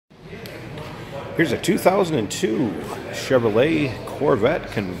Here's a 2002 Chevrolet Corvette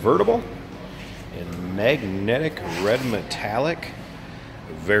convertible in magnetic red metallic.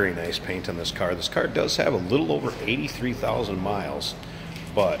 Very nice paint on this car. This car does have a little over 83,000 miles,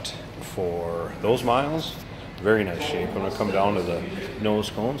 but for those miles, very nice shape. I'm going to come down to the nose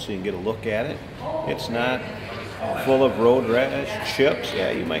cone so you can get a look at it. It's not full of road rash, chips.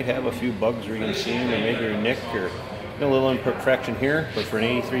 Yeah, you might have a few bugs where you can see them, or maybe a nick or a little imperfection here, but for an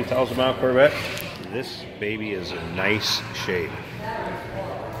 83,000 mile Corvette, this baby is in nice shape.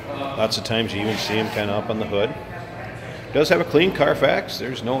 Lots of times you even see them kind of up on the hood. It does have a clean Carfax.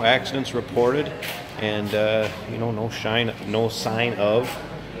 There's no accidents reported, and you know, no sign of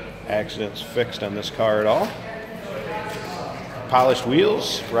accidents fixed on this car at all. Polished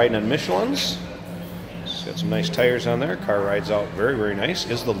wheels, riding on Michelin's. It's got some nice tires on there. Car rides out very, very nice.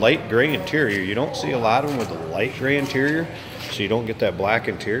 Is the light gray interior. You don't see a lot of them with the light gray interior, so you don't get that black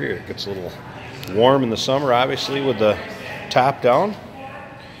interior. It gets a little warm in the summer, obviously, with the top down.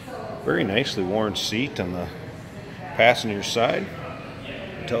 Very nicely worn seat on the passenger side.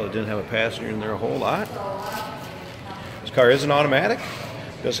 Until it didn't have a passenger in there a whole lot. This car is an automatic.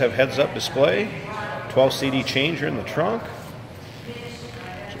 It does have heads-up display. 12 CD changer in the trunk.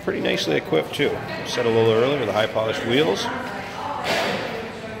 It's pretty nicely equipped too. Said a little earlier with the high polished wheels.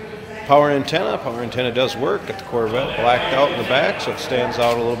 Power antenna. Power antenna does work. Got the Corvette blacked out in the back so it stands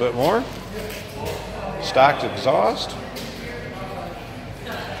out a little bit more. Stock exhaust.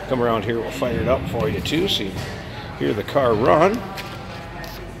 Come around here, we'll fire it up for you too so you hear the car run.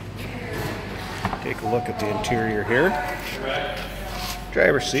 Take a look at the interior here.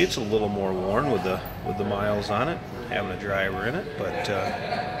 Driver's seat's a little more worn with the miles on it, having a driver in it, but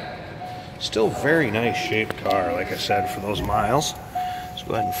still very nice shaped car, like I said, for those miles. Let's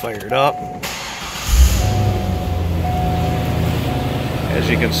go ahead and fire it up. As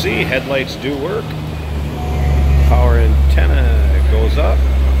you can see, headlights do work. Power antenna goes up.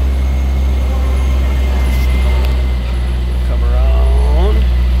 Come around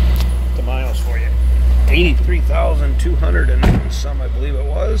the miles for you. 83,200 and some, I believe it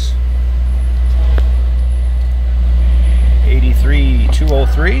was.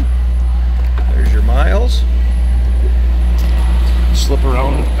 83,203. There's your miles. Slip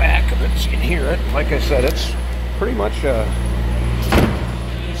around in the back of it so you can hear it. Like I said, it's pretty much a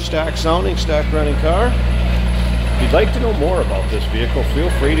stock sounding, stock running car. If you'd like to know more about this vehicle, feel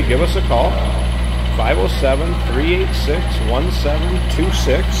free to give us a call.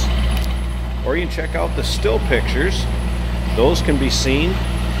 507-386-1726. Or you can check out the still pictures. Those can be seen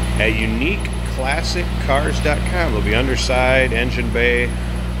at uniqueclassiccars.com. They'll be underside, engine bay,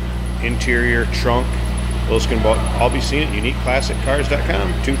 interior, trunk. Those can all be seen at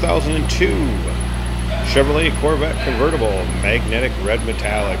uniqueclassiccars.com. 2002 Chevrolet Corvette convertible, magnetic red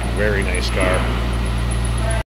metallic, very nice car.